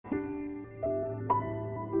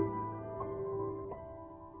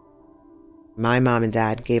My mom and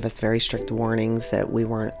dad gave us very strict warnings that we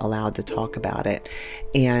weren't allowed to talk about it.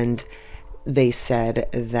 And they said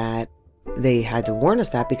that they had to warn us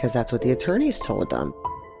that because that's what the attorneys told them.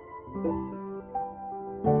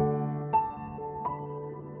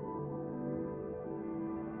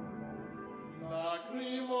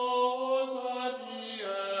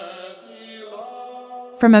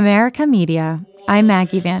 From America Media, I'm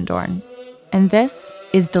Maggie Van Dorn, and this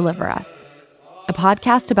is Deliver Us, a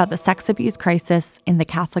podcast about the sex abuse crisis in the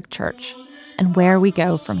Catholic Church and where we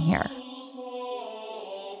go from here.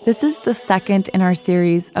 This is the second in our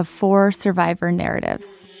series of 4 survivor narratives.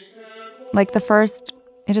 Like the first,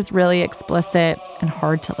 it is really explicit and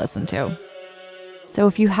hard to listen to. So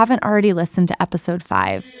if you haven't already listened to episode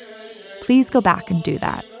 5, please go back and do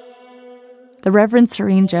that. The Reverend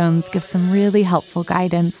Serene Jones gives some really helpful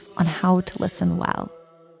guidance on how to listen well.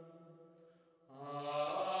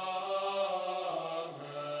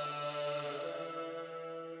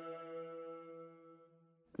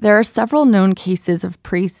 There are several known cases of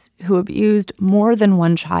priests who abused more than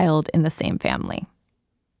one child in the same family.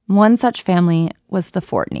 One such family was the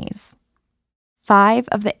Fortneys. 5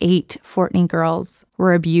 of the 8 Fortney girls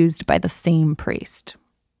were abused by the same priest.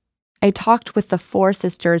 I talked with the 4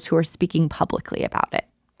 sisters who are speaking publicly about it: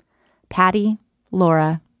 Patty,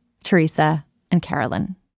 Laura, Teresa, and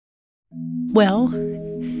Carolyn. Well,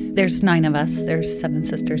 there's 9 of us. There's 7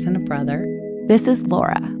 sisters and a brother. This is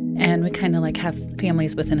Laura. And we kind of have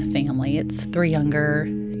families within a family. It's 3 younger,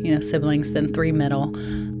 siblings, then 3 middle.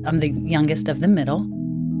 I'm the youngest of the middle.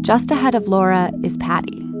 Just ahead of Laura is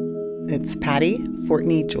Patty. It's Patty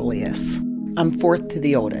Fortney Julius. I'm 4th to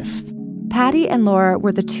the oldest. Patty and Laura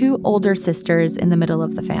were the 2 older sisters in the middle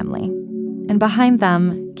of the family. And behind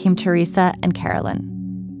them came Teresa and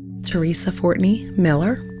Carolyn. Teresa Fortney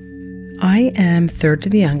Miller. I am 3rd to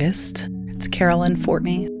the youngest. It's Carolyn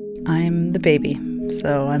Fortney. I'm the baby,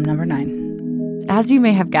 so I'm number 9. As you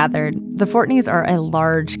may have gathered, the Fortneys are a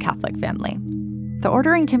large Catholic family. The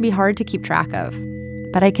ordering can be hard to keep track of.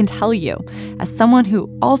 But I can tell you, as someone who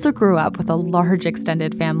also grew up with a large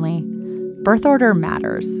extended family, birth order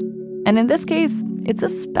matters. And in this case, it's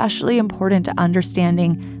especially important to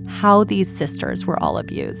understanding how these sisters were all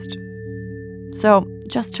abused. So,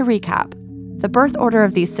 just to recap, the birth order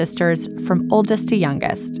of these sisters from oldest to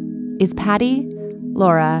youngest is Patty,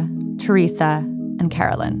 Laura, Teresa, and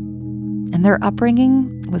Carolyn. And their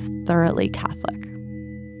upbringing was thoroughly Catholic.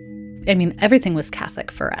 I mean, everything was Catholic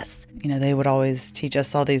for us. They would always teach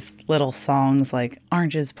us all these little songs like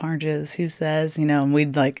Oranges, Parges, Who Says, and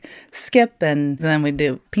we'd skip and then we'd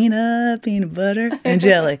do peanut butter, and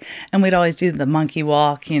jelly. And we'd always do the monkey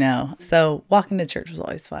walk, So walking to church was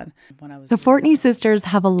always fun. The Fortney sisters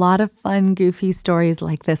have a lot of fun, goofy stories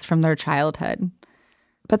like this from their childhood.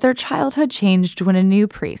 But their childhood changed when a new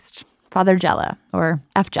priest, Father Gella, or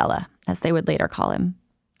F. Gella, as they would later call him,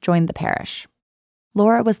 joined the parish.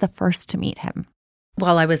 Laura was the first to meet him.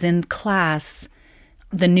 While I was in class,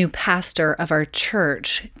 the new pastor of our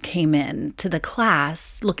church came in to the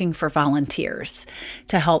class looking for volunteers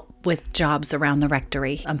to help with jobs around the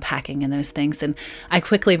rectory, unpacking and those things. And I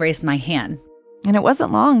quickly raised my hand. And it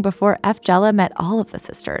wasn't long before F. Gella met all of the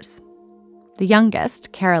sisters. The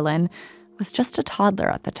youngest, Carolyn, was just a toddler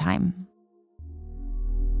at the time.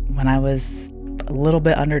 When I was a little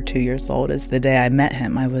bit under 2 years old is the day I met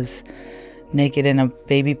him. I was naked in a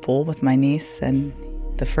baby pool with my niece, and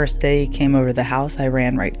the first day he came over to the house, I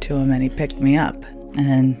ran right to him and he picked me up.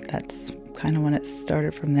 And that's kind of when it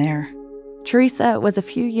started from there. Teresa was a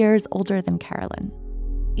few years older than Carolyn.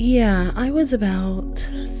 Yeah, I was about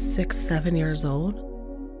 6, 7 years old.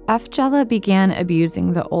 F. Gella began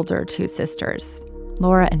abusing the older 2 sisters,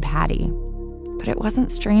 Laura and Patty. But it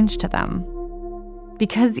wasn't strange to them,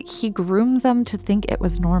 because he groomed them to think it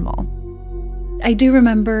was normal. I do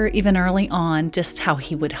remember even early on just how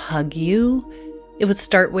he would hug you. It would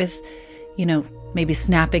start with, maybe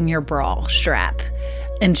snapping your bra strap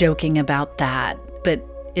and joking about that. But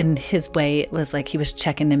in his way, it was like he was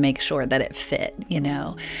checking to make sure that it fit,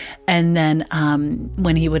 And then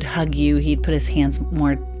when he would hug you, he'd put his hands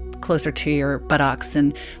more closer to your buttocks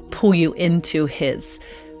and pull you into his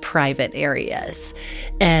private areas.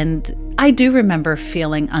 And I do remember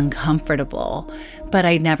feeling uncomfortable, but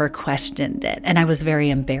I never questioned it. And I was very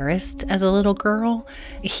embarrassed as a little girl.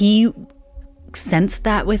 He sensed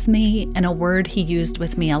that with me, and a word he used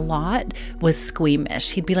with me a lot was squeamish.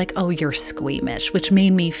 He'd be like, "Oh, you're squeamish," which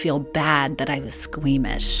made me feel bad that I was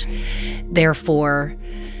squeamish. Therefore,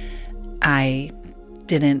 I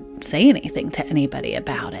didn't say anything to anybody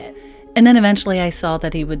about it. And then eventually I saw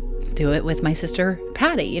that he would do it with my sister,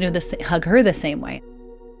 Patty, hug her the same way.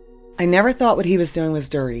 I never thought what he was doing was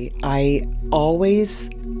dirty. I always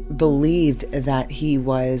believed that he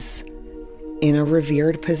was in a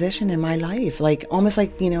revered position in my life, like almost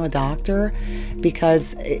like, a doctor,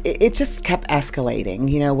 because it just kept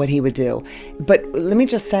escalating, what he would do. But let me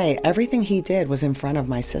just say, everything he did was in front of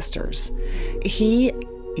my sisters. He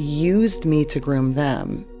used me to groom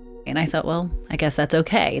them. And I thought, well, I guess that's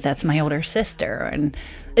okay. That's my older sister. And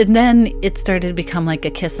then it started to become like a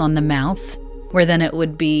kiss on the mouth, where then it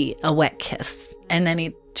would be a wet kiss. And then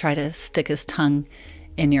he'd try to stick his tongue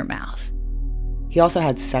in your mouth. He also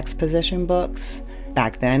had sex position books.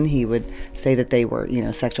 Back then, he would say that they were,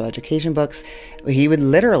 sexual education books. He would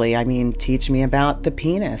literally, teach me about the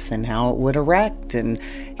penis and how it would erect and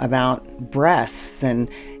about breasts. And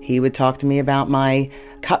he would talk to me about my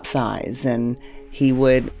cup size. And he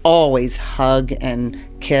would always hug and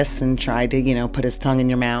kiss and try to, put his tongue in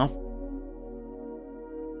your mouth.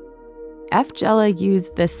 F. Jella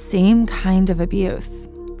used the same kind of abuse,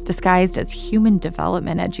 disguised as human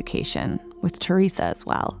development education, with Teresa as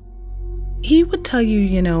well. He would tell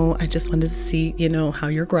you, I just wanted to see, how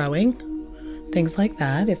you're growing, things like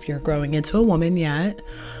that. If you're growing into a woman yet.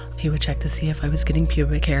 He would check to see if I was getting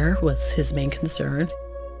pubic hair, was his main concern.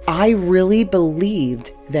 I really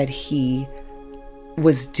believed that he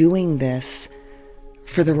was doing this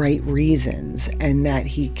for the right reasons and that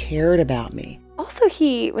he cared about me. Also,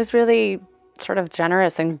 he was really sort of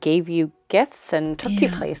generous and gave you gifts and took you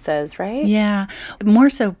places, right? Yeah. More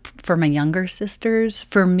so for my younger sisters.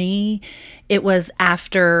 For me, it was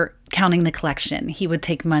after counting the collection. He would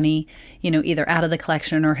take money, either out of the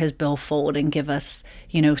collection or his billfold and give us,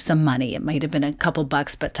 some money. It might have been a couple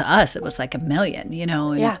bucks, but to us, it was like $1 million,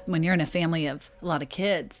 Yeah. When you're in a family of a lot of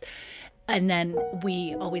kids. And then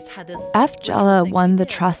we always had this. F. Jella won the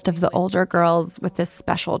trust of the older girls with this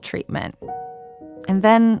special treatment. And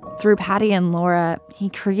then, through Patty and Laura,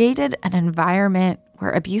 he created an environment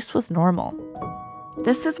where abuse was normal.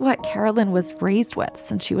 This is what Carolyn was raised with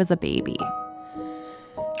since she was a baby.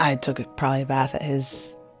 I took probably a bath at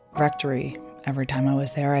his rectory every time I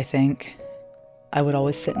was there, I think. I would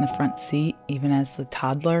always sit in the front seat, even as a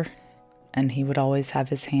toddler, and he would always have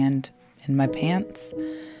his hand in my pants.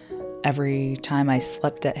 Every time I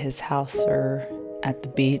slept at his house or at the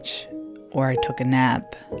beach or I took a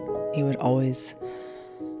nap, he would always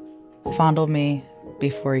fondle me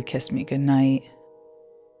before he kissed me goodnight.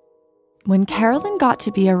 When Carolyn got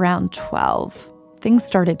to be around 12, things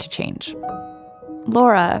started to change.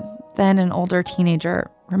 Laura, then an older teenager,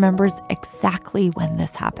 remembers exactly when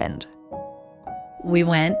this happened. We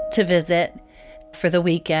went to visit for the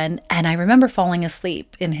weekend, and I remember falling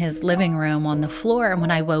asleep in his living room on the floor. And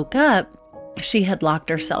when I woke up, she had locked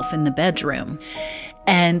herself in the bedroom.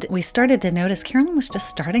 And we started to notice Carolyn was just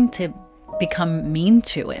starting to become mean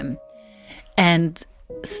to him. And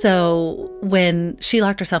so when she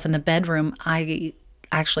locked herself in the bedroom, I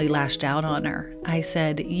actually lashed out on her. I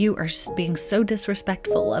said, "You are being so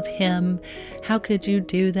disrespectful of him. How could you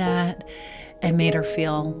do that?" And made her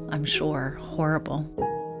feel, I'm sure, horrible.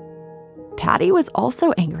 Patty was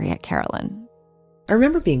also angry at Carolyn. I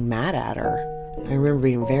remember being mad at her. I remember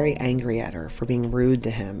being very angry at her for being rude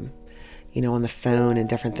to him, on the phone and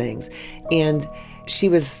different things. And she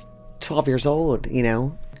was 12 years old,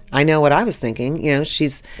 I know what I was thinking.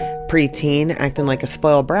 She's preteen, acting like a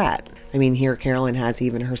spoiled brat. Here Carolyn has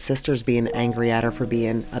even her sisters being angry at her for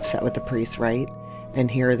being upset with the priest, right? And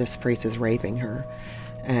here this priest is raping her,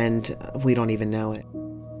 and we don't even know it.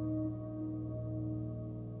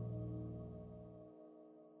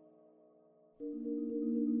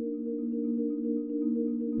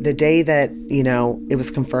 The day that, it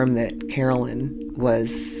was confirmed that Carolyn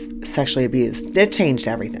was sexually abused, it changed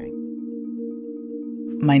everything.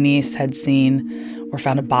 My niece had seen or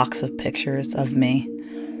found a box of pictures of me.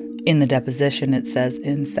 In the deposition, it says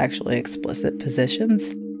in sexually explicit positions.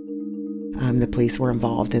 The police were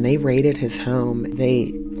involved and they raided his home.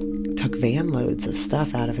 They took van loads of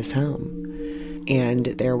stuff out of his home. And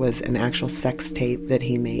there was an actual sex tape that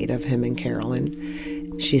he made of him and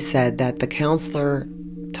Carolyn. She said that the counselor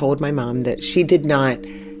told my mom that she did not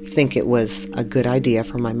think it was a good idea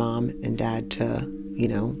for my mom and dad to,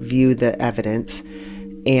 view the evidence.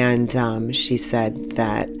 And she said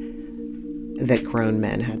that grown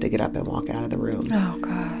men had to get up and walk out of the room. Oh,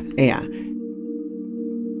 God. Yeah.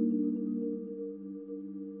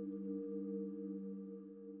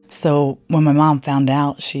 So when my mom found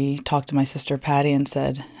out, she talked to my sister Patty and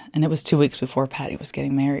said, and it was 2 weeks before Patty was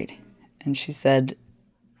getting married. And she said,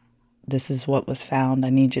 "This is what was found.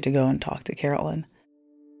 I need you to go and talk to Carolyn."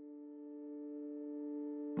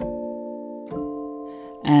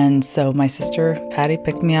 And so my sister, Patty,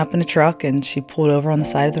 picked me up in a truck, and she pulled over on the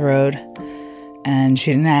side of the road, and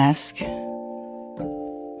she didn't ask.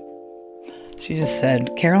 She just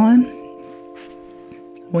said, "Carolyn,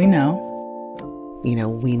 we know." You know,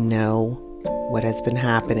 we know what has been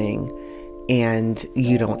happening, and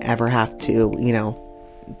you don't ever have to,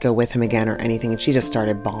 go with him again or anything. And she just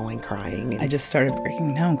started bawling, crying. I just started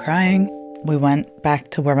breaking down, crying. We went back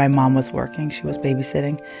to where my mom was working. She was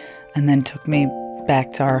babysitting, and then took me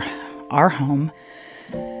back to our home.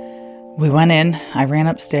 We went in. I ran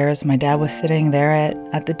upstairs. My dad was sitting there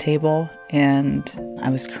at the table, and I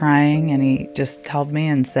was crying, and he just held me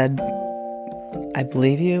and said, "I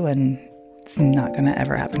believe you, and it's not going to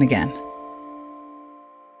ever happen again."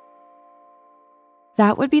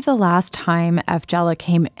 That would be the last time Evgela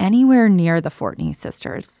came anywhere near the Fortney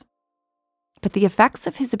sisters. But the effects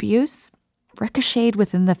of his abuse ricocheted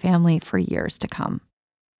within the family for years to come.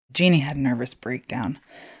 Jeannie had a nervous breakdown.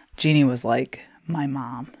 Jeannie was like my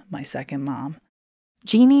mom, my second mom.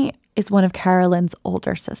 Jeannie is one of Carolyn's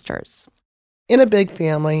older sisters. In a big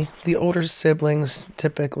family, the older siblings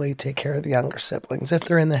typically take care of the younger siblings if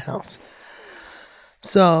they're in the house.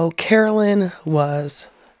 So Carolyn was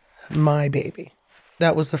my baby.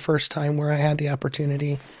 That was the first time where I had the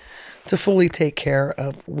opportunity to fully take care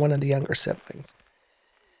of one of the younger siblings.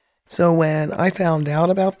 So when I found out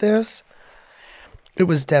about this, it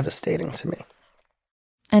was devastating to me.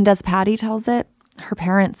 And as Patty tells it, her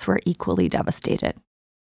parents were equally devastated.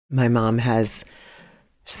 My mom has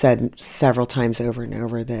said several times over and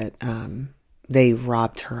over that they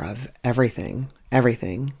robbed her of everything,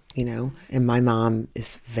 And my mom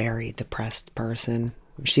is a very depressed person.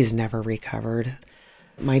 She's never recovered.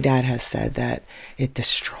 My dad has said that it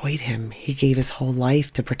destroyed him. He gave his whole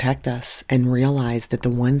life to protect us and realized that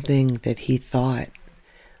the one thing that he thought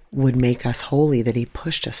would make us holy, that he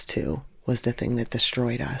pushed us to, was the thing that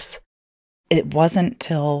destroyed us. It wasn't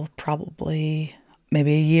till probably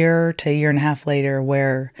maybe a year to a year and a half later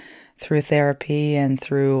where through therapy and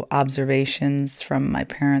through observations from my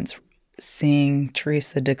parents, seeing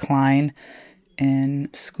Teresa decline in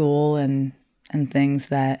school and things,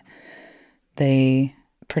 that they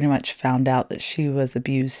pretty much found out that she was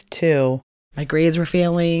abused too. My grades were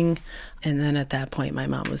failing. And then at that point, my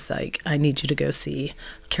mom was like, "I need you to go see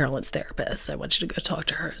Carolyn's therapist. I want you to go talk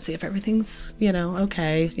to her and see if everything's,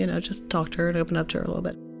 okay. Just talk to her and open up to her a little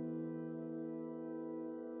bit."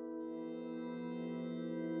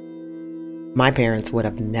 My parents would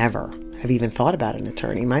have never have even thought about an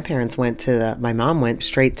attorney. My mom went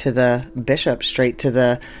straight to the bishop, straight to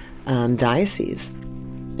the diocese,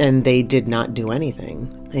 and they did not do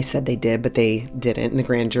anything. They said they did, but they didn't. And the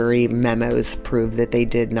grand jury memos proved that they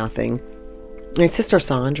did nothing. My sister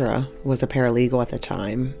Sandra was a paralegal at the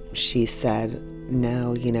time. She said,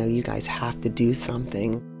 "No, you guys have to do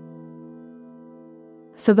something."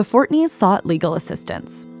 So the Fortneys sought legal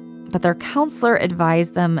assistance, but their counselor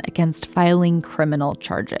advised them against filing criminal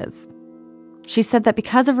charges. She said that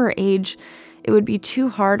because of her age, it would be too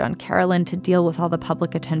hard on Carolyn to deal with all the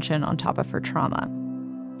public attention on top of her trauma.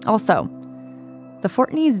 Also, the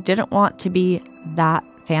Fortneys didn't want to be that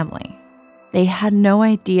family. They had no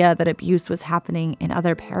idea that abuse was happening in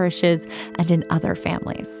other parishes and in other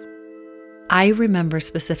families. I remember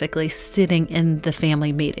specifically sitting in the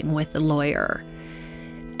family meeting with the lawyer.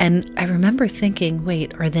 And I remember thinking,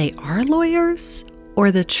 wait, are they our lawyers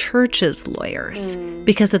or the church's lawyers?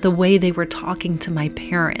 Because of the way they were talking to my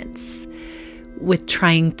parents with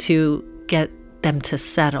trying to get them to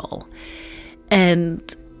settle.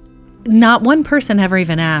 And not one person ever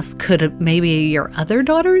even asked, could maybe your other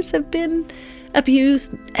daughters have been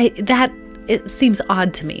abused? It seems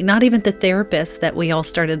odd to me. Not even the therapist that we all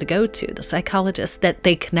started to go to, the psychologist that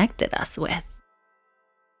they connected us with.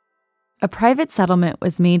 A private settlement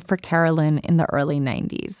was made for Carolyn in the early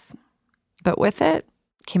 90s. But with it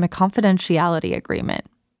came a confidentiality agreement,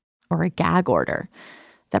 or a gag order,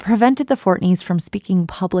 that prevented the Fortneys from speaking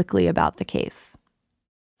publicly about the case.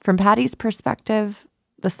 From Patty's perspective,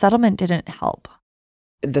 the settlement didn't help.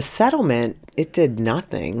 The settlement, it did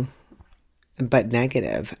nothing but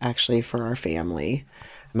negative, actually, for our family.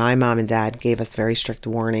 My mom and dad gave us very strict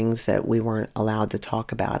warnings that we weren't allowed to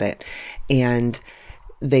talk about it. And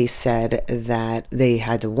they said that they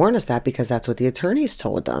had to warn us that because that's what the attorneys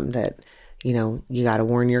told them, that, you got to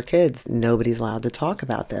warn your kids. Nobody's allowed to talk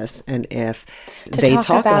about this. And if they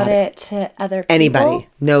talk about it to other people? Anybody,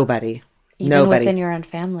 nobody. Even within your own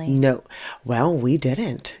family? No. Well, we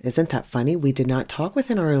didn't. Isn't that funny? We did not talk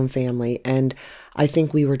within our own family. And I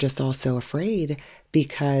think we were just all so afraid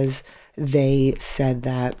because they said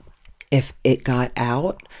that if it got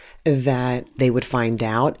out, that they would find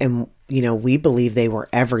out and we believe they were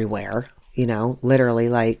everywhere, literally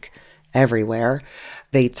like everywhere.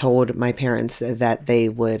 They told my parents that they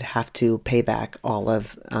would have to pay back all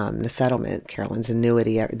of the settlement, Carolyn's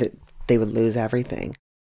annuity, that they would lose everything.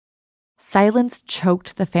 Silence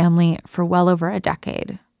choked the family for well over a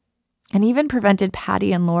decade, and even prevented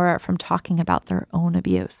Patty and Laura from talking about their own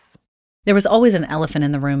abuse. There was always an elephant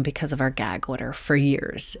in the room because of our gag order for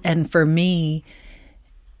years. And for me,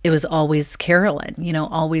 it was always Carolyn,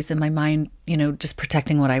 always in my mind, just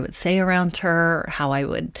protecting what I would say around her, how I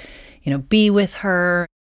would, be with her.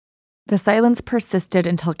 The silence persisted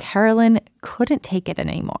until Carolyn couldn't take it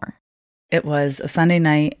anymore. It was a Sunday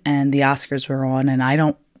night and the Oscars were on, and I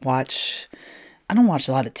don't watch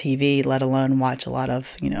a lot of TV, let alone watch a lot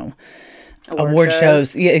of, award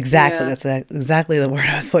shows. Yeah, exactly. Yeah. That's exactly the word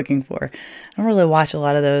I was looking for. I don't really watch a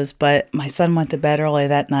lot of those, but my son went to bed early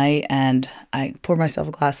that night and I poured myself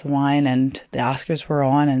a glass of wine and the Oscars were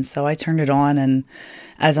on. And so I turned it on. And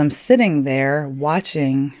as I'm sitting there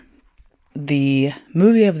watching, the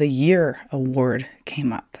Movie of the Year award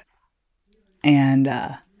came up. And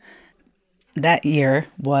that year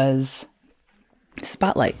was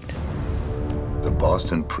Spotlight. The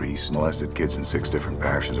Boston priest molested kids in 6 different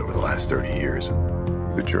parishes over the last 30 years.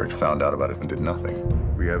 The church found out about it and did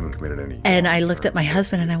nothing. We haven't committed any. And I looked at my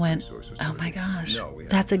husband and I went, oh my gosh,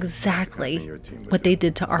 that's exactly what they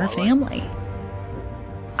did to our family.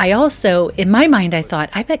 I also, in my mind, I thought,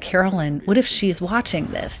 I bet Carolyn, what if she's watching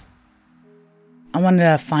this? I wanted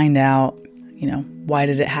to find out, why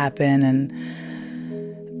did it happen? And,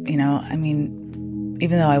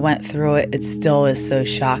 even though I went through it, it still is so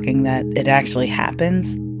shocking that it actually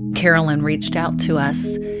happens. Carolyn reached out to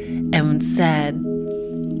us and said,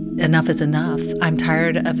 enough is enough. I'm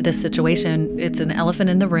tired of this situation. It's an elephant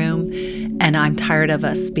in the room, and I'm tired of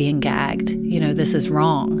us being gagged. This is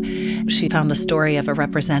wrong. She found a story of a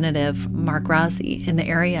representative, Mark Rossi, in the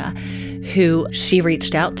area, who she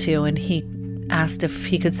reached out to, and he asked if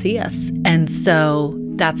he could see us. And so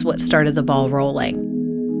that's what started the ball rolling.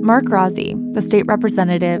 Mark Rossi, the state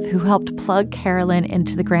representative who helped plug Carolyn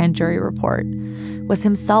into the grand jury report, was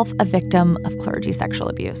himself a victim of clergy sexual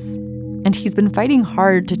abuse. And he's been fighting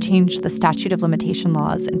hard to change the statute of limitation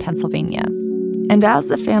laws in Pennsylvania. And as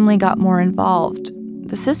the family got more involved,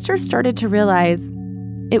 the sisters started to realize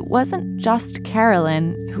it wasn't just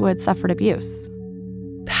Carolyn who had suffered abuse.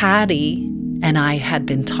 Patty and I had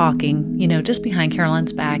been talking, just behind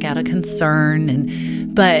Carolyn's back out of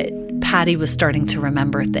concern, but Patty was starting to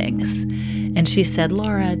remember things. And she said,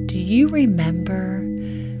 Laura, do you remember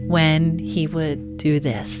when he would do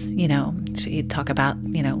this? She'd talk about,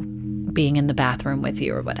 being in the bathroom with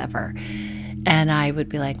you or whatever. And I would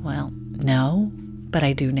be like, well, no, but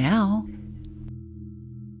I do now.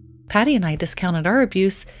 Patty and I discounted our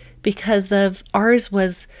abuse because of ours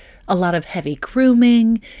was a lot of heavy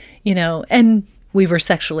grooming, and we were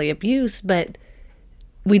sexually abused, but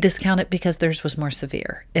we discount it because theirs was more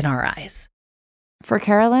severe in our eyes. For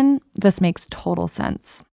Carolyn, this makes total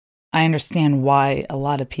sense. I understand why a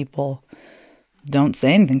lot of people don't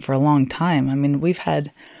say anything for a long time. I mean, we've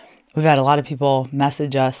had a lot of people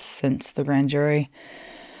message us since the grand jury,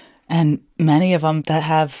 and many of them that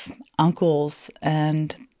have uncles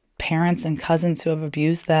and parents and cousins who have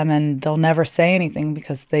abused them, and they'll never say anything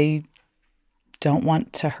because they don't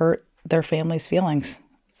want to hurt their family's feelings.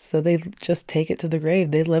 So they just take it to the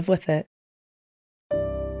grave. They live with it.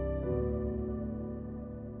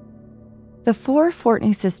 The 4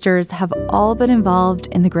 Fortney sisters have all been involved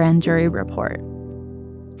in the grand jury report.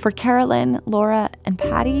 For Carolyn, Laura, and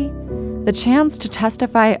Patty, the chance to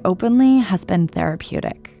testify openly has been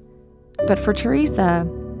therapeutic. But for Teresa,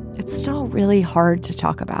 it's still really hard to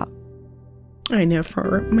talk about. I know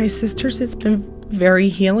for my sisters, it's been very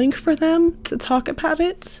healing for them to talk about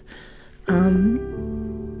it. But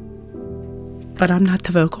I'm not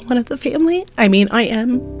the vocal one of the family. I mean, I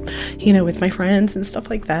am, with my friends and stuff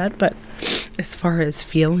like that. But as far as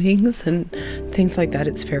feelings and things like that,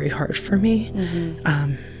 it's very hard for me.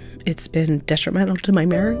 Mm-hmm. It's been detrimental to my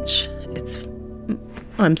marriage.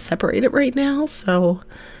 I'm separated right now, so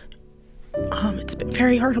it's been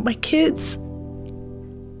very hard on my kids.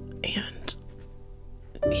 And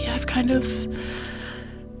yeah,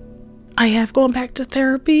 I have gone back to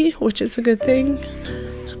therapy, which is a good thing.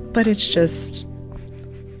 But it's just,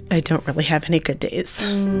 I don't really have any good days. Oh,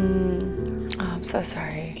 I'm so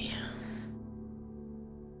sorry. Yeah.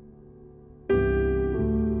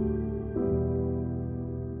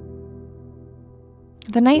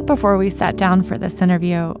 The night before we sat down for this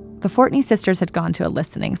interview, the Fortney sisters had gone to a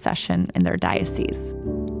listening session in their diocese.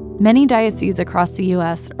 Many dioceses across the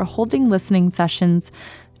U.S. are holding listening sessions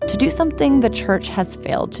to do something the church has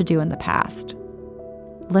failed to do in the past.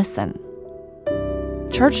 Listen.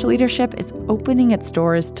 Church leadership is opening its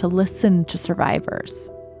doors to listen to survivors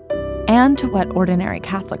and to what ordinary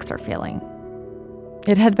Catholics are feeling.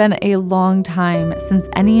 It had been a long time since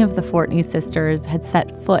any of the Fortney sisters had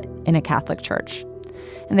set foot in a Catholic church,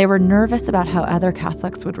 and they were nervous about how other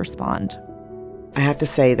Catholics would respond. I have to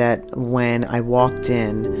say that when I walked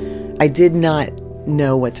in, I did not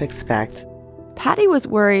know what to expect. Patty was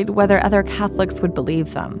worried whether other Catholics would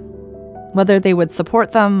believe them, whether they would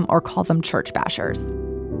support them or call them church bashers.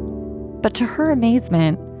 But to her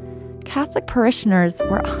amazement, Catholic parishioners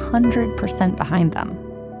were 100% behind them.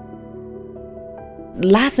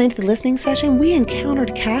 Last night at the listening session, we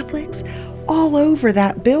encountered Catholics all over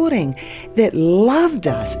that building that loved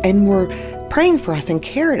us and were praying for us and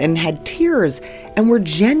cared and had tears and were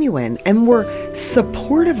genuine and were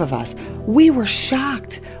supportive of us. We were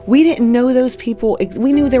shocked. We didn't know those people.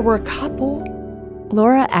 We knew there were a couple.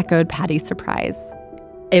 Laura echoed Patty's surprise.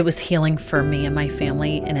 It was healing for me and my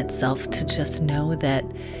family in itself to just know that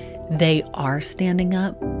they are standing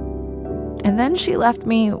up. And then she left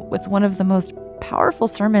me with one of the most powerful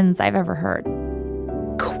sermons I've ever heard.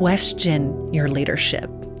 Question your leadership.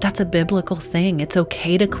 That's a biblical thing. It's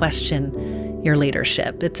okay to question your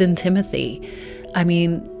leadership. It's in Timothy. I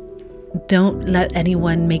mean, don't let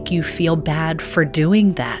anyone make you feel bad for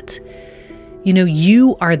doing that. You know,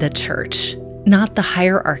 you are the church, not the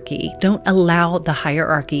hierarchy. Don't allow the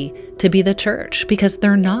hierarchy to be the church, because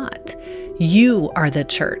they're not. You are the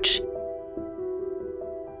church.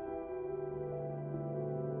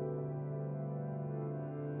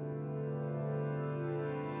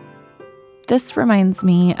 This reminds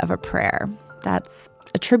me of a prayer that's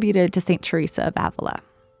attributed to St. Teresa of Avila.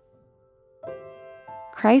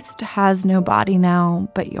 Christ has no body now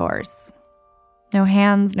but yours. No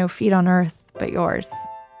hands, no feet on earth but yours.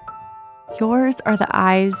 Yours are the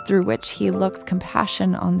eyes through which he looks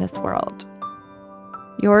compassion on this world.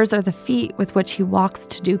 Yours are the feet with which he walks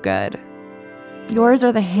to do good. Yours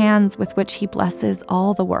are the hands with which he blesses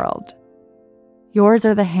all the world. Yours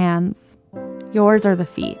are the hands. Yours are the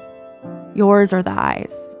feet. Yours are the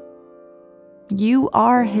eyes. You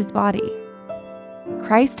are his body.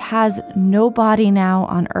 Christ has no body now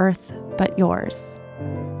on earth but yours.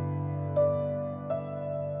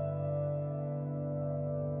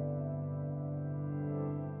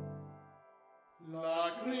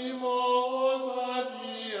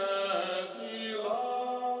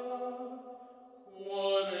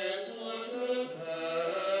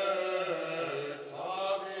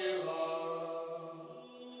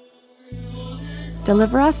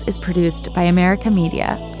 Deliver Us is produced by America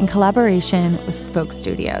Media in collaboration with Spoke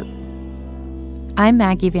Studios. I'm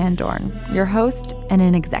Maggie Van Dorn, your host and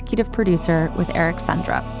an executive producer with Eric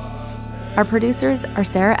Sundrup. Our producers are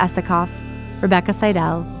Sarah Esikoff, Rebecca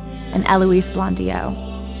Seidel, and Eloise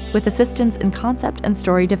Blondiau, with assistance in concept and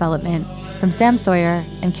story development from Sam Sawyer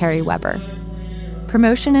and Carrie Weber.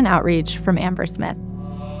 Promotion and outreach from Amber Smith.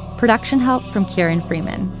 Production help from Kieran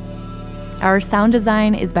Freeman. Our sound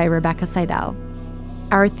design is by Rebecca Seidel.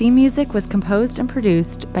 Our theme music was composed and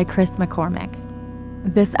produced by Chris McCormick.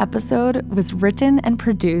 This episode was written and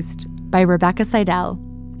produced by Rebecca Seidel,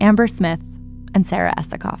 Amber Smith, and Sarah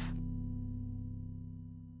Esikoff.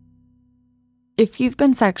 If you've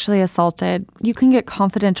been sexually assaulted, you can get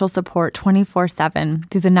confidential support 24/7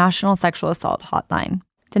 through the National Sexual Assault Hotline.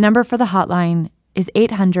 The number for the hotline is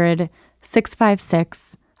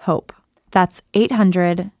 800-656-HOPE. That's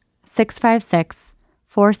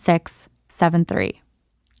 800-656-4673.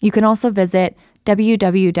 You can also visit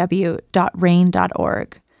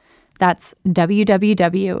www.rainn.org. That's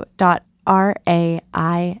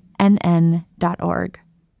www.rainn.org.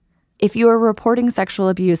 If you are reporting sexual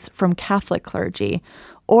abuse from Catholic clergy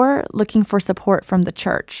or looking for support from the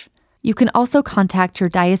church, you can also contact your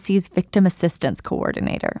diocese victim assistance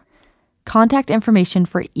coordinator. Contact information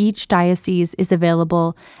for each diocese is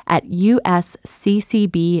available at usccb.org/VAC.